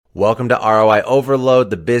Welcome to ROI Overload,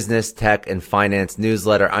 the business, tech, and finance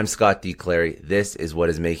newsletter. I'm Scott D. Clary. This is what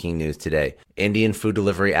is making news today. Indian food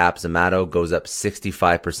delivery app Zomato goes up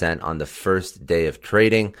 65% on the first day of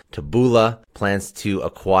trading. Taboola plans to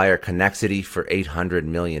acquire Connexity for $800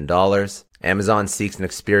 million. Amazon seeks an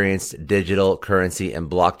experienced digital currency and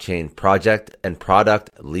blockchain project and product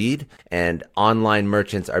lead, and online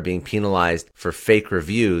merchants are being penalized for fake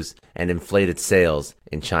reviews and inflated sales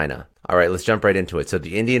in China. All right, let's jump right into it. So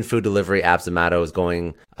the Indian food delivery app Zomato is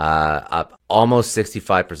going up almost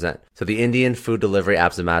 65%. So the Indian food delivery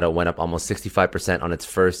app Zomato went up almost 65% on its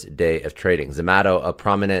first day of trading. Zomato, a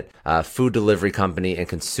prominent food delivery company and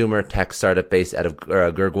consumer tech startup based out of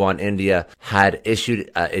Gurgaon, India, had issued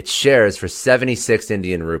its shares for 76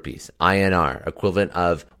 Indian rupees, INR, equivalent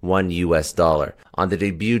of $1. On the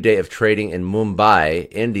debut day of trading in Mumbai,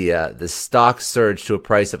 India, the stock surged to a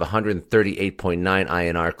price of 138.9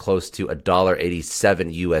 INR, close to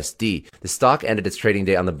 $1.87 USD. The stock ended its trading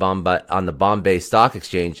day on the Bombay Stock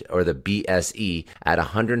Exchange, or the BSE, at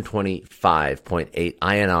 125.8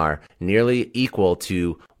 INR, nearly equal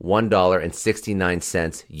to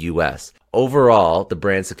 $1.69 US. Overall, the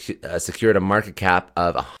brand secured a market cap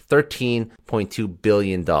of $13.2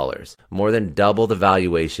 billion, more than double the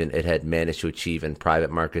valuation it had managed to achieve in private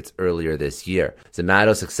markets earlier this year.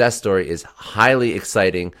 Zomato's success story is highly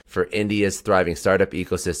exciting for India's thriving startup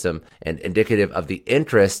ecosystem and indicative of the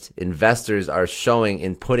interest investors are showing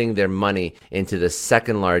in putting their money into the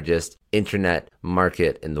second largest internet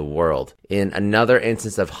market in the world. In another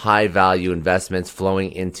instance of high-value investments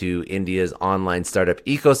flowing into India's online startup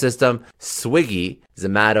ecosystem, Swiggy,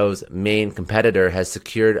 Zomato's main competitor, has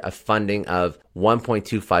secured a funding of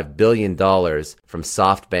 $1.25 billion from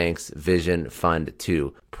SoftBank's Vision Fund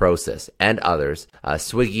 2 process and others.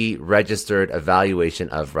 Swiggy registered a valuation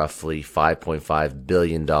of roughly $5.5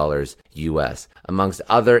 billion US. Amongst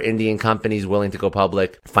other Indian companies willing to go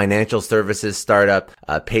public, financial services startup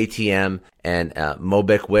Paytm and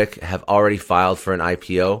Mobikwik have already filed for an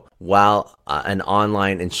IPO, while an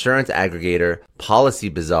online insurance aggregator, Policy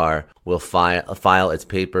Bazaar, will file its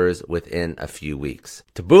papers within a few weeks.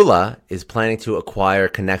 Taboola is planning to acquire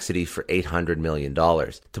Connexity for $800 million.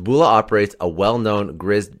 Taboola operates a well-known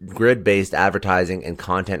grid-based advertising and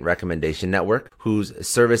content recommendation network whose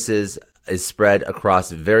services is spread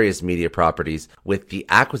across various media properties. With the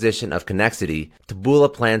acquisition of Connexity,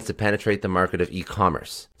 Taboola plans to penetrate the market of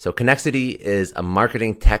e-commerce. So Connexity is a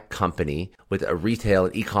marketing tech company with a retail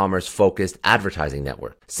and e-commerce focused advertising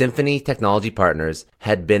network. Symphony Technology Partners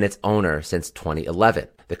had been its owner since 2011.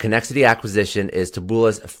 The Connexity acquisition is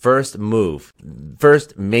Taboola's first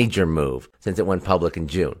major move since it went public in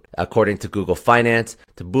June. According to Google Finance,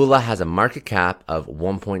 Taboola has a market cap of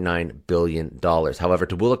 $1.9 billion. However,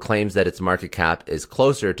 Taboola claims that its market cap is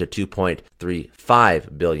closer to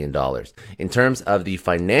 $2.35 billion. In terms of the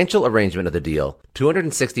financial arrangement of the deal,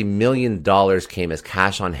 $260 million came as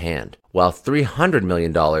cash on hand, while $300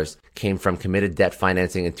 million came from committed debt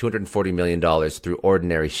financing and $240 million through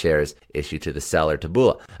ordinary shares issued to the seller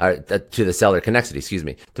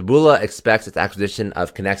Connexity, Taboola expects its acquisition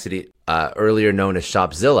of Connexity, earlier known as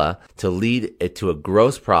Shopzilla, to lead it to a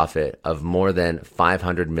gross profit of more than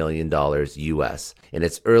 $500 million US. In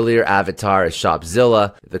its earlier avatar as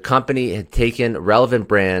Shopzilla, the company had taken relevant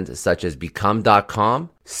brands such as Become.com,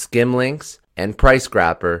 Skimlinks, and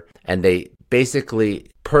PriceScrapper, and they basically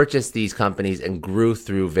purchased these companies and grew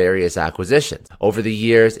through various acquisitions. Over the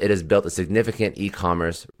years, it has built a significant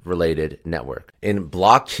e-commerce related network. In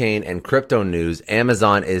blockchain and crypto news,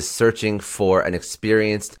 Amazon is searching for an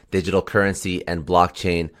experienced digital currency and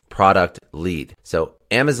blockchain product lead. So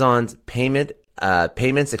Amazon's payments,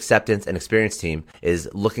 acceptance, and experience team is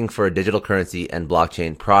looking for a digital currency and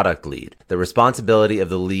blockchain product lead. The responsibility of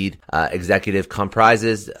the lead executive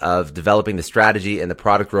comprises of developing the strategy and the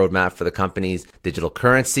product roadmap for the company's digital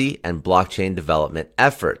currency and blockchain development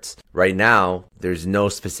efforts. Right now, there's no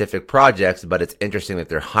specific projects, but it's interesting that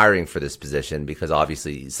they're hiring for this position because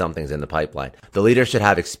obviously something's in the pipeline. The leader should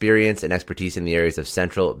have experience and expertise in the areas of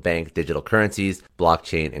central bank digital currencies,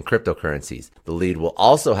 blockchain, and cryptocurrencies. The lead will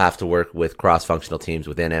also have to work with cross-functional teams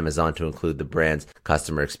within Amazon to include the brand's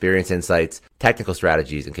customer experience insights, technical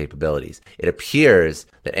strategies, and capabilities. It appears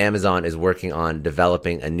that Amazon is working on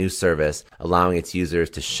developing a new service allowing its users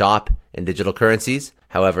to shop in digital currencies.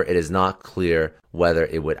 However, it is not clear whether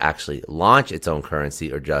it would actually launch its own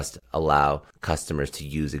currency or just allow customers to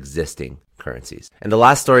use existing currencies. And the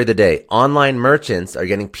last story of the day, online merchants are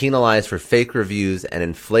getting penalized for fake reviews and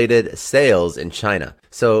inflated sales in China.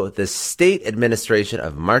 So the State Administration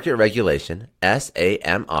of Market Regulation,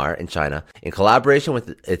 SAMR in China, in collaboration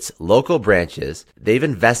with its local branches, they've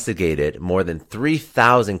investigated more than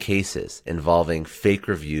 3,000 cases involving fake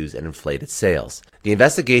reviews and inflated sales. The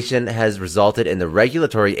investigation has resulted in the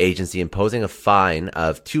regulatory agency imposing a fine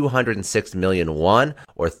of 206 million won,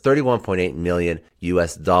 or 31.8 million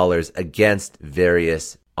US dollars, against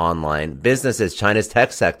various online businesses. China's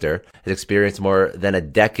tech sector has experienced more than a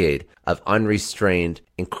decade of unrestrained,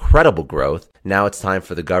 incredible growth. Now it's time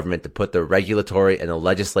for the government to put the regulatory and the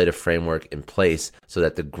legislative framework in place so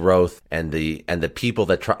that the growth and the people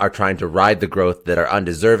that are trying to ride the growth that are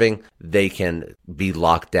undeserving, they can be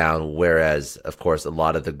locked down. Whereas, of course, a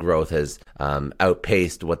lot of the growth has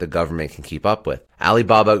outpaced what the government can keep up with.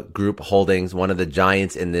 Alibaba Group Holdings, one of the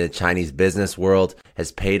giants in the Chinese business world,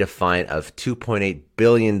 has paid a fine of $2.8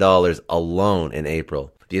 billion alone in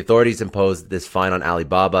April. The authorities imposed this fine on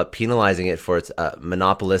Alibaba, penalizing it for its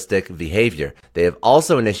monopolistic behavior. They have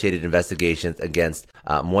also initiated investigations against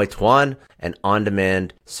Meituan, an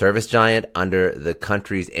on-demand service giant, under the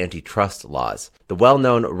country's antitrust laws. The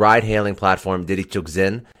well-known ride-hailing platform Didi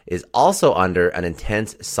Chuxin is also under an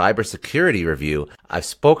intense cybersecurity review. I've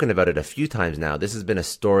spoken about it a few times now. This has been a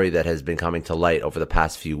story that has been coming to light over the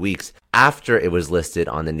past few weeks after it was listed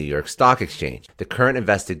on the New York Stock Exchange. The current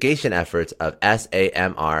investigation efforts of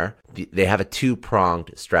SAMR, they have a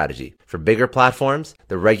two-pronged strategy. For bigger platforms,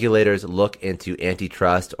 the regulators look into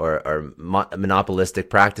antitrust or monopolistic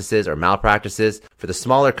practices or malpractices. For the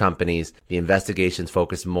smaller companies, the investigations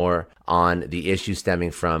focus more on the issue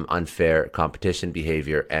stemming from unfair competition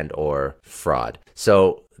behavior and or fraud.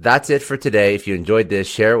 So that's it for today. If you enjoyed this,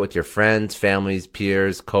 share it with your friends, families,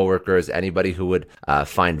 peers, coworkers, anybody who would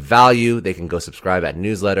find value. They can go subscribe at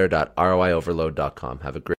newsletter.roioverload.com. Have a great